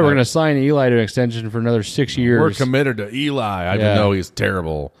it. We're going to sign Eli to an extension for another 6 years. We're committed to Eli, even though he's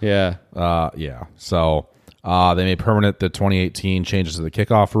terrible. Yeah. Yeah. So, they made permanent the 2018 changes to the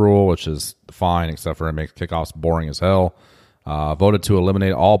kickoff rule, which is fine, except for it makes kickoffs boring as hell. Voted to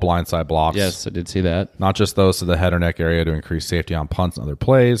eliminate all blindside blocks. Yes, I did see that. Not just those to the head or neck area to increase safety on punts and other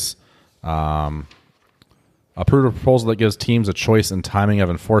plays. Approved a proposal that gives teams a choice in timing of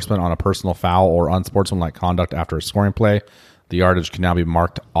enforcement on a personal foul or unsportsmanlike conduct after a scoring play. The yardage can now be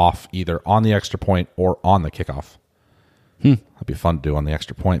marked off either on the extra point or on the kickoff. That'd be fun to do on the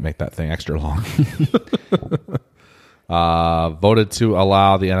extra point, make that thing extra long. Voted to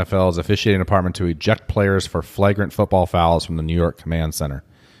allow the NFL's officiating department to eject players for flagrant football fouls from the New York Command Center.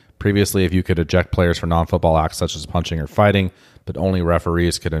 Previously, if you could eject players for non-football acts such as punching or fighting, but only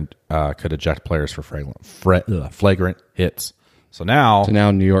referees could eject players for flagrant hits. So now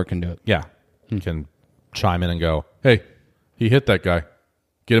New York can do it. Yeah, you can chime in and go, "Hey, he hit that guy.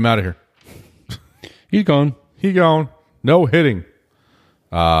 Get him out of here. He's gone. He gone. No hitting."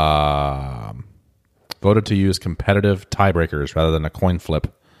 Voted to use competitive tiebreakers rather than a coin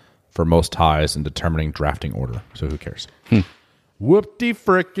flip for most ties in determining drafting order. So who cares?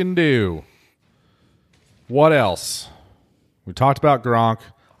 Whoop-de-frickin-do. What else? We talked about Gronk.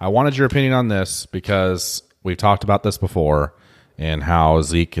 I wanted your opinion on this because we've talked about this before and how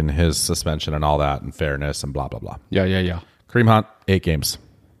Zeke and his suspension and all that and fairness and blah, blah, blah. Yeah. Kareem Hunt, 8 games.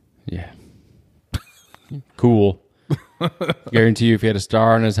 Yeah. Cool. Guarantee you if he had a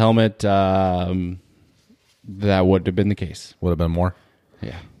star on his helmet, that would have been the case. Would have been more?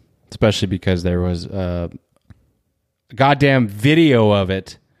 Yeah. Especially because there was a goddamn video of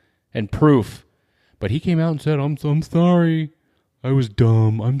it and proof. But he came out and said, I'm sorry. I was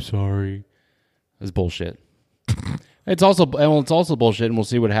dumb. I'm sorry. That's bullshit. It's also bullshit, and we'll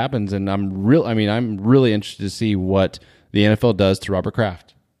see what happens. And I'm really interested to see what the NFL does to Robert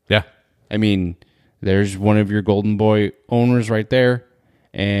Kraft. Yeah. I mean, there's one of your golden boy owners right there,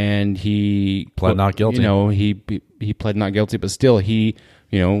 and he Pled not guilty. You know, he pled not guilty, but still he,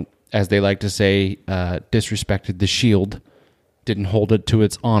 you know, as they like to say, disrespected the shield, didn't hold it to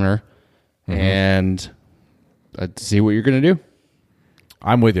its honor, and let's see what you're going to do.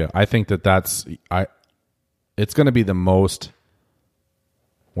 I'm with you. I think it's going to be the most,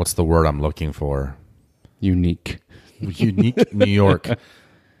 what's the word I'm looking for? Unique New York.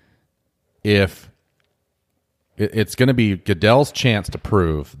 If it's going to be Goodell's chance to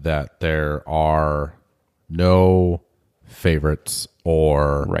prove that there are no favorites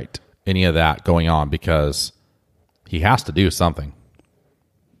or Right. any of that going on, because he has to do something.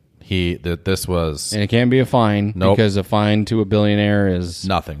 This was And it can't be a fine, Nope. because a fine to a billionaire is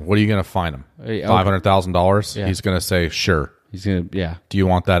nothing. What are you going to fine him? Okay. $500,000? Yeah. He's going to say, sure. he's gonna yeah Do you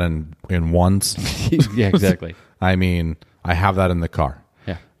want that in ones? yeah exactly I mean, I have that in the car.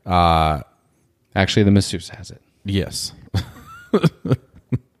 yeah. Actually, the masseuse has it. Yes.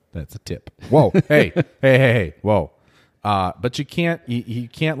 That's a tip. Whoa. Hey. Whoa. But you can't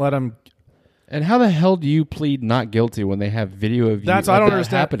let him. And how the hell do you plead not guilty when they have video of you? I don't that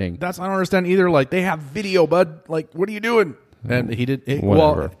understand. happening. I don't understand either. Like, they have video, bud. Like, what are you doing? And he did.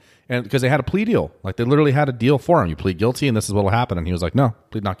 Whatever. Well, and because they had a plea deal. Like, they literally had a deal for him. You plead guilty, and this is what will happen. And he was like, no,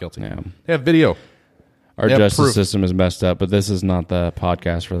 plead not guilty. Yeah. They have video. Our They have justice proof. system is messed up, but this is not the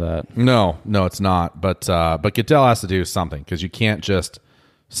podcast for that. No, it's not. But Goodell has to do something, because you can't just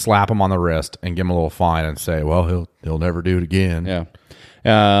slap him on the wrist and give him a little fine and say, well, he'll never do it again. Yeah.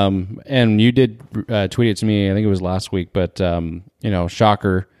 And you did tweet it to me, I think it was last week, but,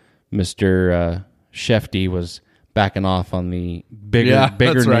 shocker, Mr. Shefty was backing off on the bigger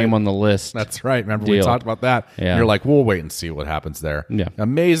that's right. name on the list. That's right. Remember we Deal. talked about that? Yeah. You're like, we'll wait and see what happens there. Yeah.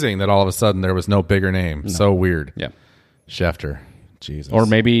 Amazing that all of a sudden there was no bigger name. So weird. Yeah. Schefter. Jesus. Or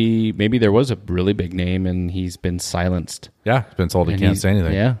maybe there was a really big name and he's been silenced. Yeah, it's been told he And can't say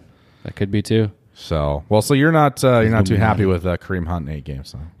anything. Yeah, that could be too. So you're not too happy with Kareem Hunt in 8 games,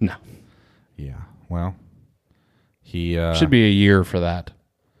 so. No. Yeah. Well, he Should be a year for that.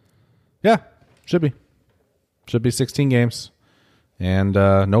 Yeah, should be 16 games and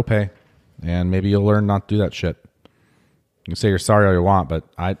no pay, and maybe you'll learn not to do that shit. You can say you're sorry all you want, but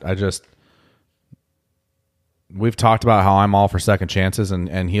I just, we've talked about how I'm all for second chances,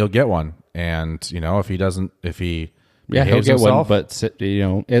 and he'll get one. And if he Yeah, he'll behaves get himself, one, but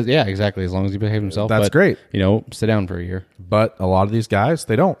yeah, exactly. As long as he behaves himself, That's but, great. Sit down for a year. But a lot of these guys,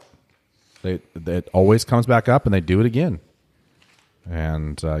 they don't. It always comes back up, and they do it again.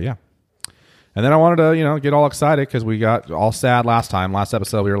 And yeah. And then I wanted to, get all excited because we got all sad last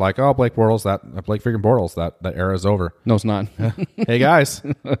episode. We were like, "Oh, Blake freaking Bortles, that era is over." No, it's not. Hey guys,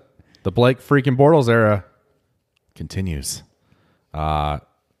 the Blake freaking Bortles era continues.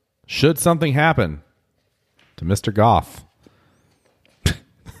 Should something happen to Mr. Goff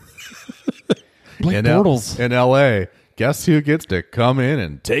Blake in Bortles. in LA, guess who gets to come in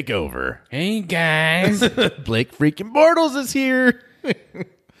and take over? Hey guys. Blake freaking Bortles is here.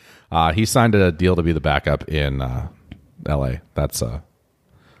 He signed a deal to be the backup in LA. That's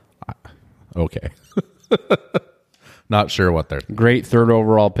okay. Not sure what they're. Great third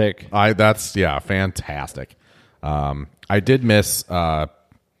overall pick. That's fantastic. I did miss in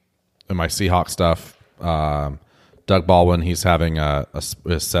my Seahawks stuff. Doug Baldwin, he's having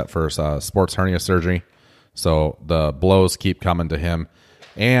is set for sports hernia surgery, so the blows keep coming to him,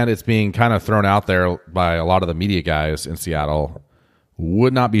 and it's being kind of thrown out there by a lot of the media guys in Seattle.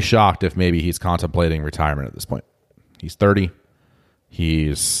 Would not be shocked if maybe he's contemplating retirement at this point. He's 30.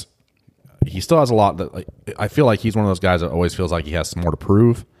 He still has a lot that I feel like he's one of those guys that always feels like he has some more to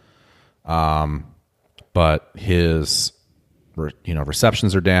prove. But his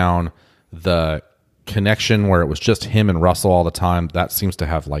receptions are down. The connection where it was just him and Russell all the time, that seems to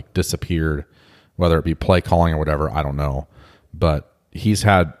have disappeared, whether it be play calling or whatever, I don't know. But he's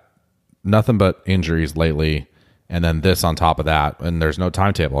had nothing but injuries lately. And then this on top of that, and there's no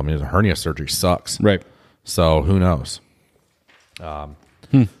timetable. I mean, the hernia surgery sucks. Right. So who knows? But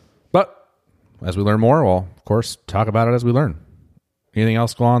as we learn more, we'll, of course, talk about it as we learn. Anything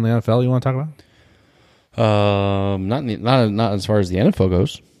else go on in the NFL you want to talk about? Not as far as the NFL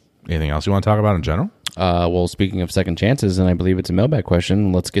goes. Anything else you want to talk about in general? Well, speaking of second chances, and I believe it's a mailbag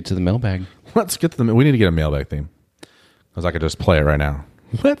question, let's get to the mailbag. Let's get to we need to get a mailbag theme, because I could just play it right now.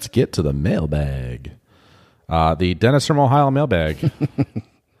 Let's get to the mailbag. The Dennis from Ohio mailbag,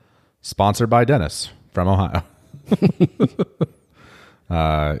 sponsored by Dennis from Ohio.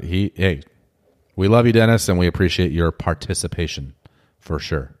 We love you, Dennis, and we appreciate your participation for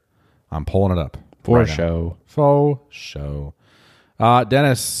sure. I'm pulling it up. For right now. show. Faux show.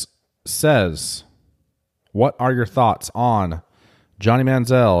 Dennis says, what are your thoughts on Johnny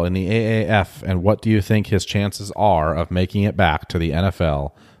Manziel in the AAF, and what do you think his chances are of making it back to the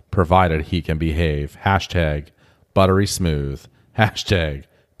NFL, provided he can behave? Hashtag buttery smooth. Hashtag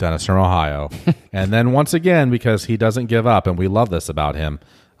Dennis from Ohio. And then once again, because he doesn't give up, and we love this about him,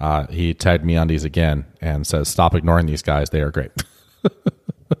 he tagged MeUndies again and says, stop ignoring these guys. They are great.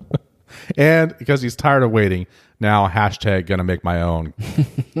 And because he's tired of waiting, now hashtag gonna make my own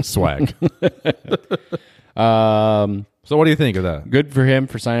swag. So what do you think of that? Good for him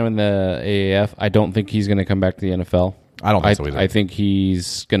for signing with the AAF. I don't think he's going to come back to the NFL. I don't think so either. I think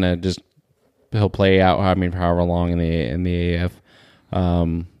he's going to he'll play out, however long in the AAF.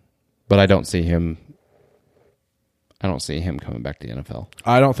 But I don't see him coming back to the NFL.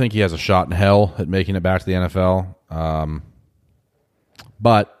 I don't think he has a shot in hell at making it back to the NFL.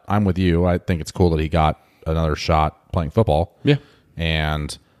 But I'm with you. I think it's cool that he got another shot playing football. Yeah.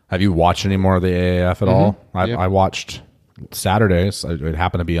 And have you watched any more of the AAF at all? Yep. I watched Saturdays. It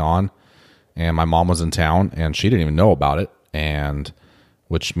happened to be on, and my mom was in town, and she didn't even know about it, and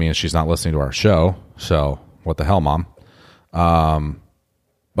which means she's not listening to our show. So what the hell, Mom?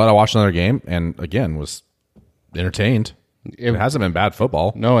 But I watched another game, and again was entertained. It hasn't been bad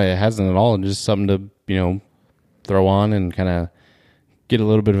football. No, it hasn't at all. Just something to throw on and kind of get a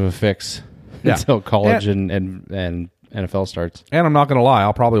little bit of a fix until college and NFL starts. And I'm not going to lie,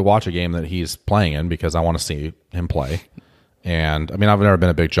 I'll probably watch a game that he's playing in because I want to see him play. And I mean, I've never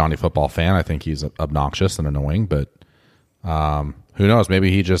been a big Johnny football fan. I think he's obnoxious and annoying, but who knows?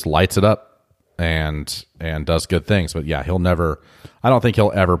 Maybe he just lights it up and does good things. But yeah, I don't think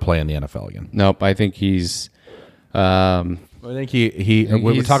he'll ever play in the NFL again. Nope. I think he's, I think when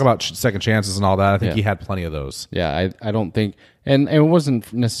we talk about second chances and all that, I think he had plenty of those. Yeah. I don't think, and it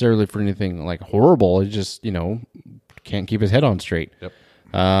wasn't necessarily for anything like horrible. It just, can't keep his head on straight. Yep.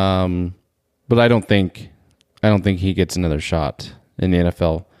 But I don't think he gets another shot in the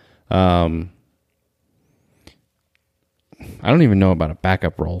NFL. I don't even know about a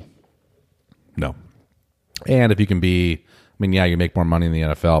backup role. No. And if you can be, you make more money in the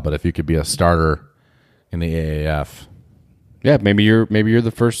NFL, but if you could be a starter in the AAF. Yeah, maybe you're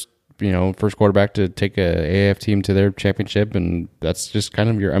the first quarterback to take a AAF team to their championship, and that's just kind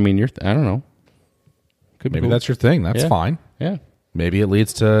of I don't know. Could be maybe cool. that's your thing. That's fine. Yeah. Maybe it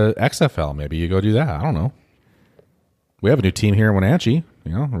leads to XFL. Maybe you go do that. I don't know. We have a new team here in Wenatchee.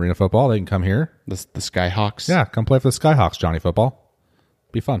 Arena football. They can come here. The Skyhawks. Yeah, come play for the Skyhawks, Johnny football.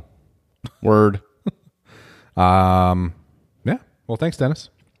 Be fun. Word. Yeah. Well, thanks, Dennis.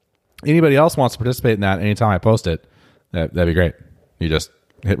 Anybody else wants to participate in that anytime I post it, that'd be great. You just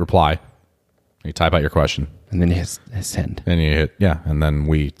hit reply. You type out your question. And then you hit send. And you hit, and then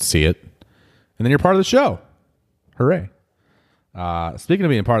we see it. And then you're part of the show. Hooray. Speaking of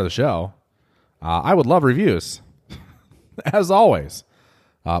being part of the show, I would love reviews. As always.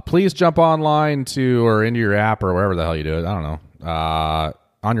 Please jump online or into your app or wherever the hell you do it. I don't know.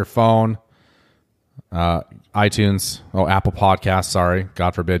 On your phone, iTunes. Apple Podcasts, sorry.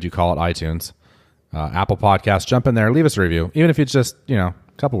 God forbid you call it iTunes. Apple Podcasts. Jump in there. Leave us a review. Even if it's just, a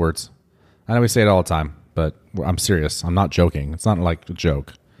couple words. I know we say it all the time, but I'm serious. I'm not joking. It's not like a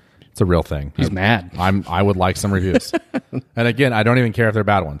joke. It's a real thing. He's mad. I would like some reviews. And again, I don't even care if they're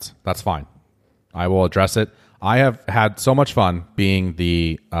bad ones. That's fine. I will address it. I have had so much fun being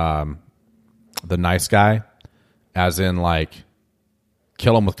the nice guy, as in like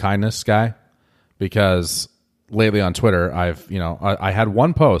kill him with kindness guy, because lately on Twitter, I had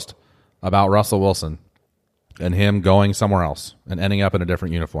one post about Russell Wilson and him going somewhere else and ending up in a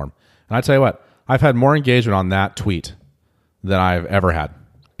different uniform. And I tell you what, I've had more engagement on that tweet than I've ever had.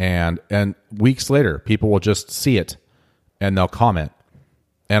 And weeks later, people will just see it and they'll comment.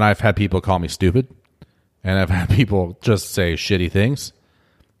 And I've had people call me stupid. And I've had people just say shitty things.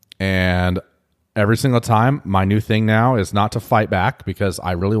 And every single time, my new thing now is not to fight back because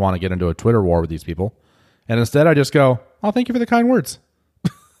I really want to get into a Twitter war with these people. And instead, I just go, oh, thank you for the kind words.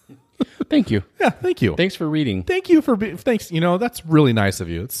 Thank you. Yeah, thank you. Thanks for reading. Thank you for thanks. That's really nice of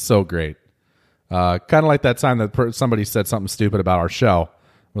you. It's so great. Kind of like that time that somebody said something stupid about our show.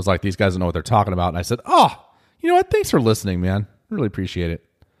 It was like, these guys don't know what they're talking about. And I said, oh, you know what? Thanks for listening, man. Really appreciate it.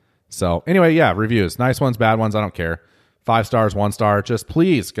 So anyway, yeah, reviews. Nice ones, bad ones. I don't care. 5 stars, 1 star. Just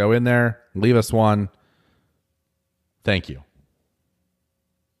please go in there. Leave us one. Thank you.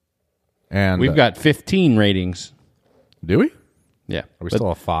 And we've got 15 ratings. Do we? Yeah. Are we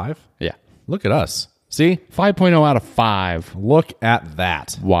still a 5? Yeah. Look at us. See? 5.0 out of 5. Look at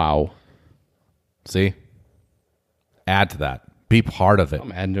that. Wow. See? Add to that. Be part of it.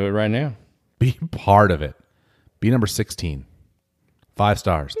 I'm adding to it right now. Be part of it. Be number 16. 5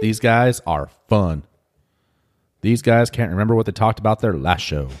 stars. These guys are fun. These guys can't remember what they talked about their last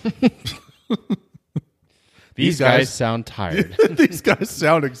show. These guys sound tired. These guys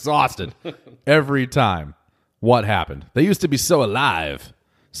sound exhausted every time. What happened? They used to be so alive.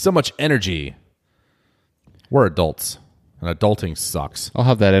 So much energy. We're adults. And adulting sucks. I'll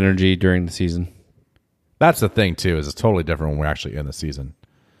have that energy during the season. That's the thing, too, is it's totally different when we're actually in the season.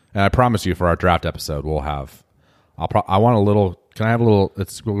 And I promise you, for our draft episode, we'll have... I want a little... Can I have a little...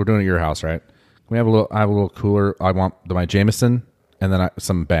 We're doing it at your house, right? Can we have a little... I have a little cooler. I want my Jameson and then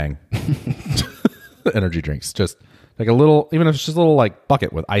some Bang. Energy drinks. Just like a little... Even if it's just a little like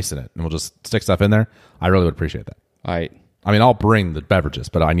bucket with ice in it, and we'll just stick stuff in there. I really would appreciate that. I mean, I'll bring the beverages,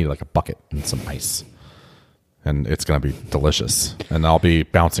 but I need like a bucket and some ice. And it's going to be delicious. And I'll be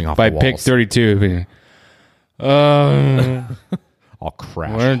bouncing off the walls. By pick 32... I'll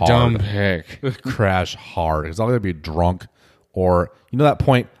crash what a hard. dumb pick. Crash hard because I'm going to be drunk, or that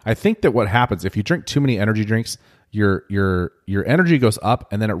point. I think that what happens if you drink too many energy drinks, your energy goes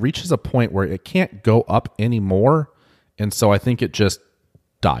up, and then it reaches a point where it can't go up anymore, and so I think it just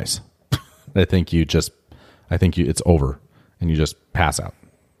dies. I think it's over, and you just pass out.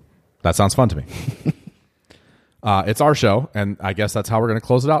 That sounds fun to me. It's our show, and I guess that's how we're going to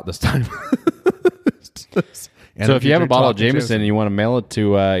close it out this time. So if you have a bottle of Jameson and you want to mail it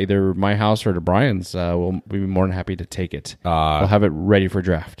to either my house or to Brian's, we'll be more than happy to take it. We'll have it ready for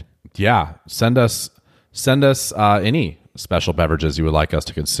draft. Yeah, send us any special beverages you would like us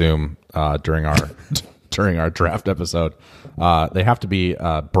to consume during our draft episode. They have to be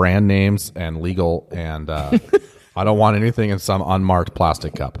brand names and legal, and I don't want anything in some unmarked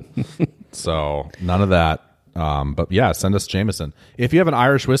plastic cup. So none of that. But yeah, send us Jameson. If you have an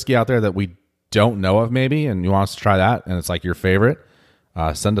Irish whiskey out there that we don't know of maybe, and you want us to try that, and it's like your favorite,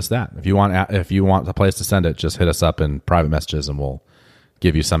 send us that. If you want a place to send it, just hit us up in private messages, and we'll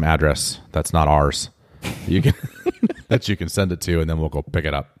give you some address that's not ours. You can that you can send it to, and then we'll go pick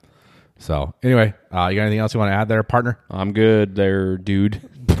it up. So anyway, you got anything else you want to add there, partner? I'm good there, dude.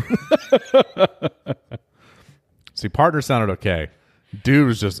 See, partner sounded okay. Dude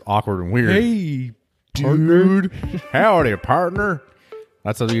was just awkward and weird. Hey, dude. Howdy, partner.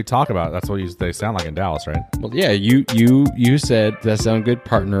 That's what you talk about. That's what they sound like in Dallas, right? Well, yeah, you said that sound good,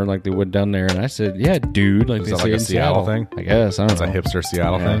 partner, like they would down there, and I said, yeah, dude, like Is they that say like a in Seattle thing? I guess I don't It's know. a hipster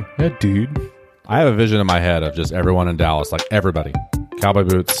Seattle thing. Yeah, dude. I have a vision in my head of just everyone in Dallas, like everybody, cowboy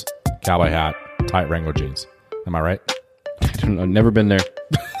boots, cowboy hat, tight Wrangler jeans. Am I right? I don't know. I've never been there.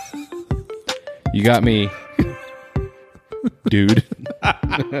 You got me, dude.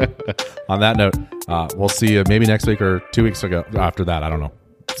 On that note, we'll see you maybe next week or 2 weeks ago. After that, I don't know.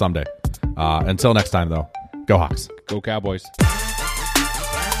 Someday. Until next time, though, go Hawks. Go Cowboys.